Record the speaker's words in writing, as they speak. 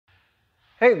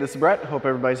Hey, this is Brett. Hope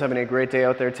everybody's having a great day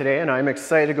out there today, and I'm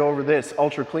excited to go over this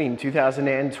ultra clean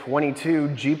 2022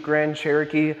 Jeep Grand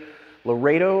Cherokee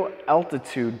Laredo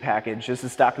Altitude package. This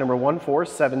is stock number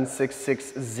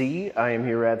 14766Z. I am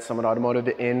here at Summit Automotive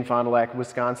in Fond du Lac,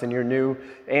 Wisconsin, your new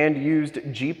and used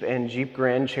Jeep and Jeep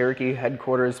Grand Cherokee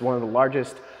headquarters, one of the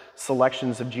largest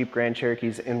selections of Jeep Grand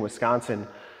Cherokees in Wisconsin.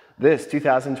 This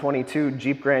 2022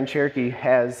 Jeep Grand Cherokee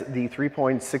has the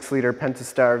 3.6-liter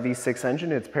Pentastar V6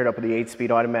 engine. It's paired up with the 8-speed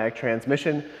automatic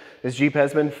transmission. This Jeep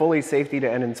has been fully safetied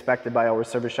and inspected by our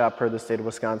service shop per the state of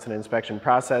Wisconsin inspection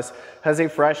process. Has a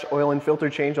fresh oil and filter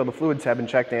change. All the fluids have been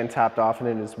checked and topped off, and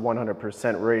it is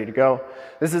 100% ready to go.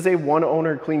 This is a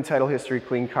one-owner, clean title history,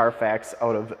 clean CARFAX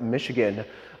out of Michigan.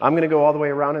 I'm going to go all the way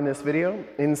around in this video.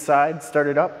 Inside, start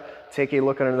it up, take a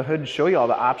look under the hood, show you all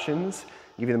the options,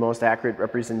 give you the most accurate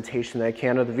representation that I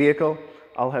can of the vehicle.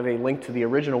 I'll have a link to the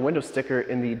original window sticker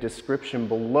in the description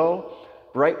below.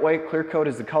 Bright white clear coat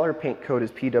is the color, paint code is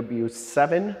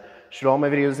PW7. Shoot all my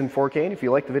videos in 4K, and if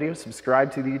you like the video,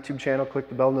 subscribe to the YouTube channel, click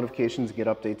the bell notifications to get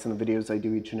updates on the videos I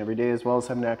do each and every day, as well as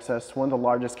having access to one of the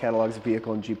largest catalogs of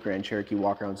vehicle and Jeep Grand Cherokee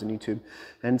walkarounds on YouTube,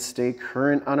 and stay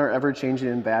current on our ever-changing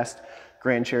and vast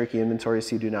Grand Cherokee inventory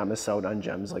so you do not miss out on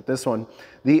gems like this one.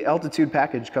 The Altitude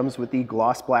package comes with the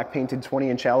gloss black painted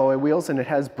 20-inch alloy wheels, and it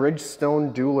has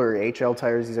Bridgestone Dueler HL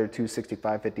tires. These are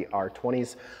 265/50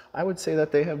 R20s. I would say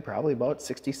that they have probably about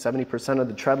 60–70% of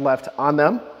the tread left on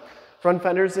them. Front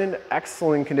fender's in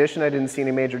excellent condition. I didn't see any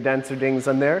major dents or dings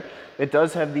on there. It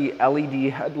does have the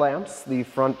LED headlamps. The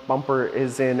front bumper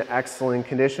is in excellent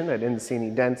condition. I didn't see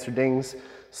any dents or dings,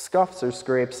 scuffs or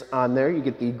scrapes on there. You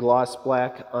get the gloss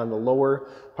black on the lower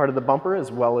part of the bumper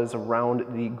as well as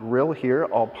around the grille here,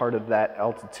 all part of that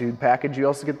Altitude package. You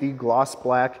also get the gloss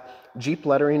black Jeep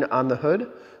lettering on the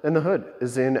hood, and the hood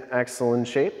is in excellent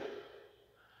shape.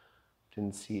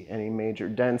 Didn't see any major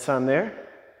dents on there.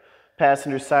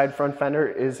 Passenger side front fender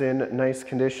is in nice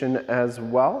condition as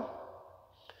well.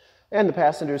 And the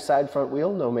passenger side front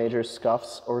wheel, no major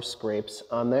scuffs or scrapes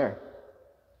on there.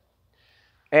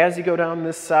 As you go down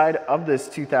this side of this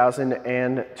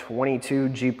 2022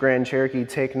 Jeep Grand Cherokee,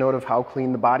 take note of how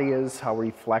clean the body is, how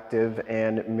reflective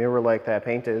and mirror-like that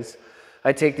paint is.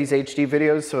 I take these HD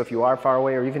videos, so if you are far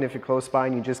away or even if you're close by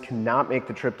and you just cannot make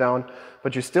the trip down,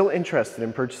 but you're still interested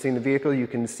in purchasing the vehicle, you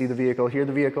can see the vehicle, hear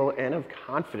the vehicle, and have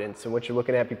confidence in what you're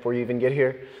looking at before you even get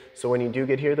here. So when you do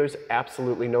get here, there's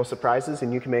absolutely no surprises,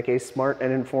 and you can make a smart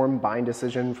and informed buying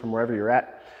decision from wherever you're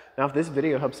at. Now, if this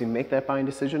video helps you make that buying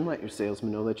decision, let your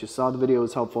salesman know that you saw the video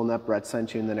was helpful and that Brett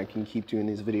sent you, and then I can keep doing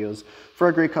these videos for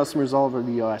our great customers all over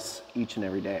the US each and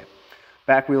every day.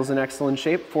 Back wheel's in excellent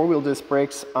shape, four-wheel disc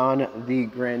brakes on the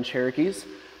Grand Cherokees,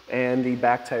 and the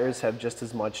back tires have just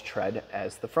as much tread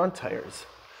as the front tires.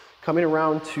 Coming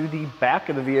around to the back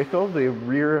of the vehicle, the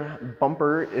rear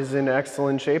bumper is in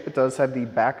excellent shape. It does have the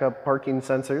backup parking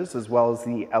sensors as well as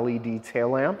the LED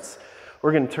tail lamps.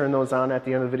 We're going to turn those on at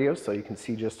the end of the video so you can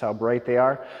see just how bright they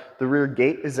are. The rear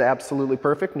gate is absolutely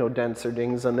perfect, no dents or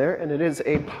dings on there, and it is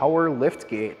a power lift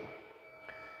gate.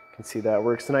 You can see that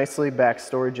works nicely. Back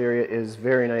storage area is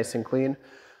very nice and clean.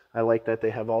 I like that they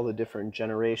have all the different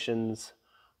generations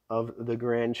of the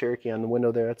Grand Cherokee on the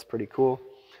window there. That's pretty cool.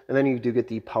 And then you do get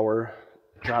the power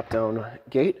drop-down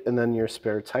gate, and then your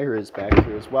spare tire is back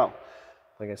here as well.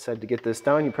 Like I said, to get this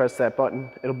down, you press that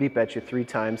button. It'll beep at you 3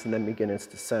 times and then begin its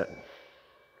descent.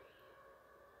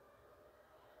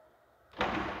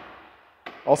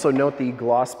 Also note the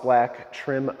gloss black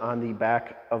trim on the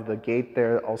back of the gate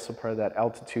there, also part of that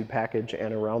Altitude package,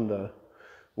 and around the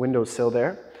windowsill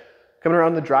there. Coming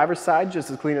around the driver's side,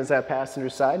 just as clean as that passenger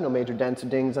side, no major dents or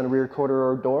dings on the rear quarter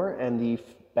or door, and the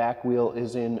back wheel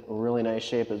is in really nice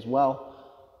shape as well.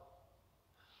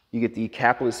 You get the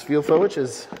Capless fuel flow, which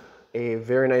is a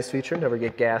very nice feature. Never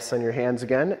get gas on your hands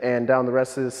again. And down the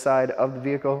rest of the side of the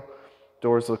vehicle,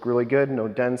 doors look really good, no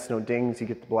dents, no dings. You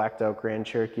get the blacked out Grand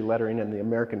Cherokee lettering and the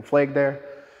American flag there.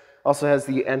 Also has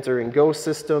the enter and go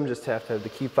system, just have to have the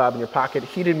key fob in your pocket,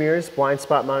 heated mirrors, blind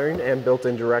spot monitoring, and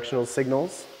built-in directional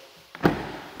signals.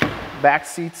 Back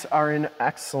seats are in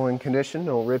excellent condition,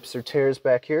 no rips or tears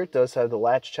back here. It does have the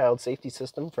Latch child safety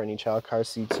system for any child car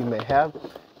seats you may have.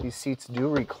 These seats do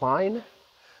recline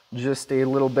just a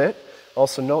little bit.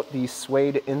 Also note the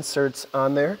Suede inserts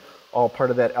on there. All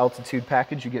part of that Altitude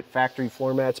package. You get factory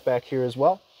floor mats back here as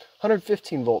well.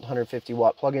 115 volt, 150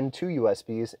 watt plug-in, 2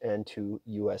 USBs and 2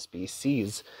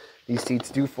 USB-Cs. These seats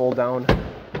do fold down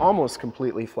almost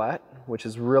completely flat, which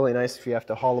is really nice if you have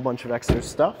to haul a bunch of extra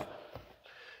stuff.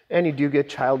 And you do get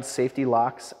child safety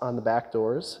locks on the back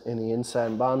doors, and the inside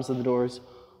and bottoms of the doors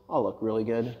all look really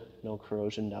good. No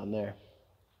corrosion down there.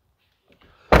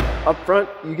 Up front,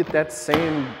 you get that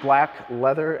same black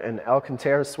leather and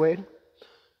Alcantara suede.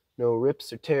 No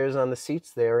rips or tears on the seats.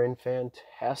 They are in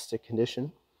fantastic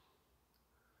condition.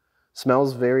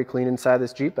 Smells very clean inside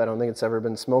this Jeep. I don't think it's ever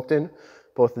been smoked in.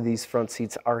 Both of these front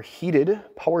seats are heated.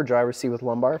 Power driver's seat with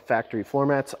lumbar, factory floor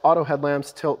mats, auto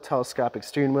headlamps, tilt telescopic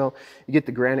steering wheel. You get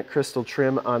the granite crystal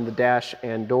trim on the dash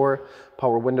and door,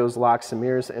 power windows, locks, and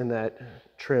mirrors, and that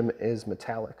trim is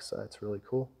metallic, so that's really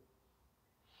cool.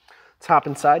 Top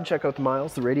and side, check out the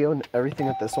miles, the radio, and everything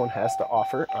that this one has to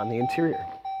offer on the interior.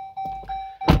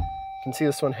 You can see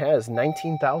this one has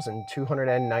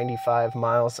 19,295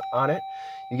 miles on it.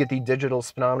 You get the digital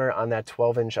speedometer on that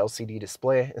 12-inch LCD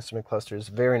display. Instrument cluster is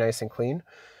very nice and clean.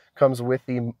 Comes with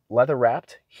the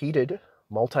leather-wrapped, heated,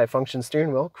 multi-function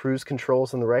steering wheel, cruise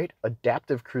controls on the right,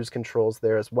 adaptive cruise controls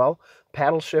there as well,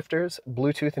 paddle shifters,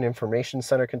 Bluetooth and information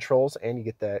center controls, and you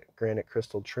get that granite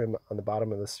crystal trim on the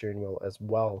bottom of the steering wheel as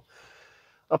well.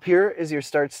 Up here is your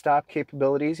start-stop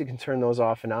capabilities. You can turn those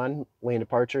off and on. Lane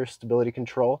departure, stability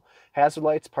control, hazard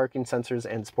lights, parking sensors,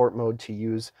 and sport mode to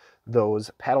use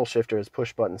those. Paddle shifters,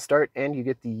 push button start, and you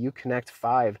get the Uconnect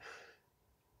 5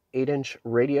 8-inch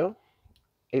radio,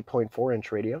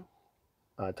 8.4-inch radio,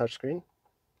 touchscreen.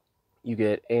 You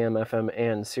get AM, FM,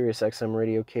 and Sirius XM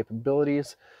radio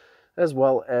capabilities, as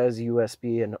well as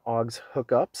USB and AUX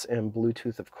hookups, and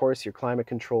Bluetooth, of course. Your climate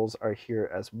controls are here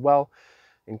as well,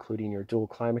 including your dual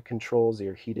climate controls.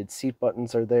 Your heated seat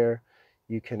buttons are there.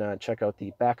 You can check out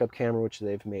the backup camera, which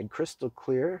they've made crystal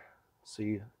clear. So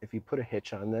if you put a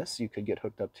hitch on this, you could get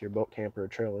hooked up to your boat, camper, or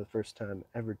trailer the first time,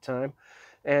 every time.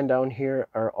 And down here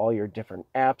are all your different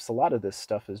apps. A lot of this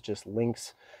stuff is just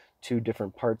links to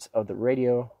different parts of the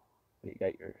radio. You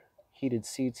got your heated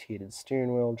seats, heated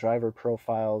steering wheel, driver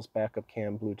profiles, backup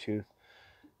cam, Bluetooth,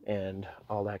 and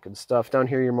all that good stuff. Down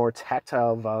here, your more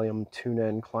tactile volume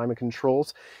tune-in climate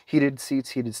controls, heated seats,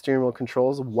 heated steering wheel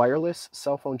controls, wireless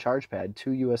cell phone charge pad,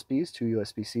 2 USBs, 2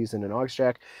 USB-Cs, and an aux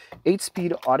jack,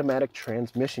 8-speed automatic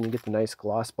transmission. You get the nice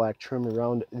gloss black trim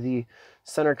around the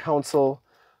center console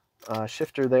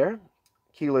shifter there,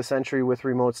 keyless entry with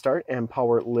remote start, and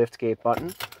power lift gate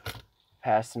button.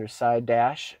 Passenger side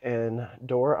dash and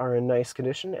door are in nice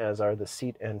condition, as are the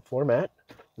seat and floor mat.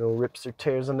 No rips or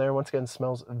tears in there. Once again,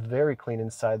 smells very clean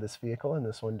inside this vehicle, and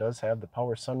this one does have the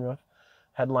power sunroof.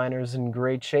 Headliner's in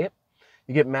great shape.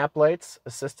 You get map lights,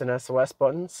 assist and SOS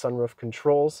buttons, sunroof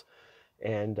controls,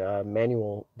 and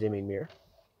manual dimming mirror.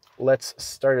 Let's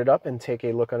start it up and take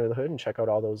a look under the hood and check out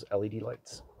all those LED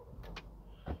lights.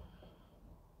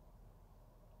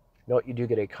 Note you do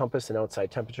get a compass and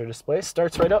outside temperature display.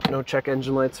 Starts right up, no check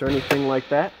engine lights or anything like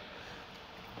that.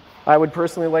 I would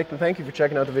personally like to thank you for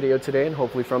checking out the video today, and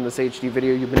hopefully from this HD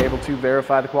video you've been able to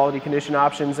verify the quality, condition,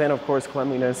 options, and of course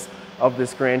cleanliness of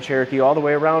this Grand Cherokee all the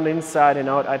way around, inside and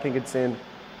out. I think it's in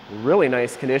really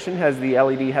nice condition. Has the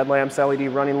LED headlamps,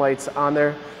 LED running lights on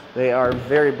there. They are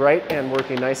very bright and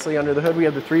working nicely. Under the hood we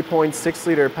have the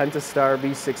 3.6-liter Pentastar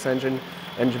V6 engine.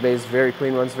 Engine bay is very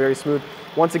clean, runs very smooth.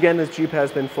 Once again, this Jeep has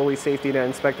been fully safety and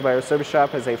inspected by our service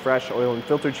shop, has a fresh oil and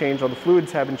filter change. All the fluids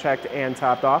have been checked and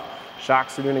topped off.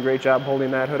 Shocks are doing a great job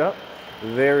holding that hood up.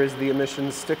 There is the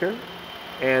emissions sticker,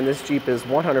 and this Jeep is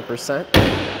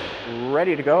 100%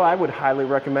 ready to go. I would highly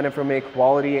recommend it from a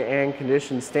quality and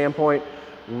condition standpoint.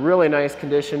 Really nice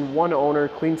condition, one owner,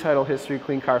 clean title history,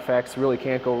 clean Carfax. Really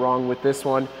can't go wrong with this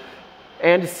one.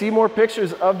 And to see more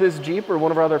pictures of this Jeep or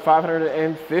one of our other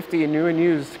 550 new and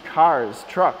used cars,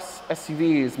 trucks,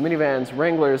 SUVs, minivans,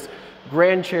 Wranglers,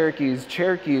 Grand Cherokees,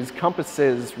 Cherokees,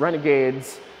 Compasses,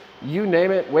 Renegades, you name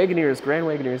it, Wagoneers, Grand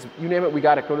Wagoneers, you name it, we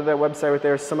got it. Go to that website right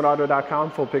there, summitauto.com,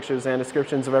 full pictures and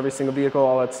descriptions of every single vehicle,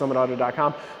 all at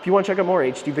summitauto.com. If you want to check out more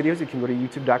HD videos, you can go to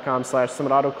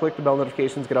youtube.com/summitauto, click the bell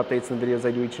notifications, get updates on the videos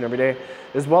I do each and every day,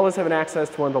 as well as having access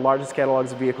to one of the largest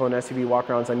catalogs of vehicle and SUV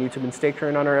walkarounds on YouTube, and stay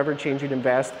current on our ever-changing and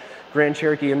vast Grand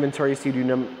Cherokee inventory so you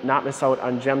do not miss out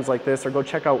on gems like this, or go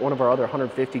check out one of our other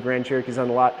 150 Grand Cherokees on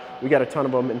the lot. We got a ton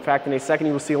of them. In fact, in a second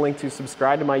you will see a link to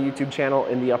subscribe to my YouTube channel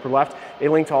in the upper left, a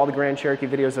link to all the Grand Cherokee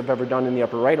videos I've ever done in the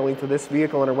upper right, a link to this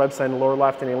vehicle on our website in the lower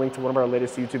left, and a link to one of our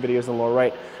latest YouTube videos in the lower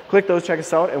right. Click those, check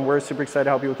us out, and we're super excited to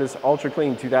help you with this ultra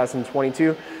clean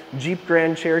 2022 Jeep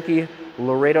Grand Cherokee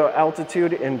Laredo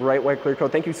Altitude in bright white clear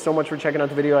coat. Thank you so much for checking out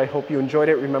the video. I hope you enjoyed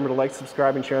it. Remember to like,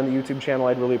 subscribe, and share on the YouTube channel.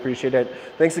 I'd really appreciate it.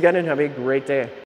 Thanks again, and have a great day.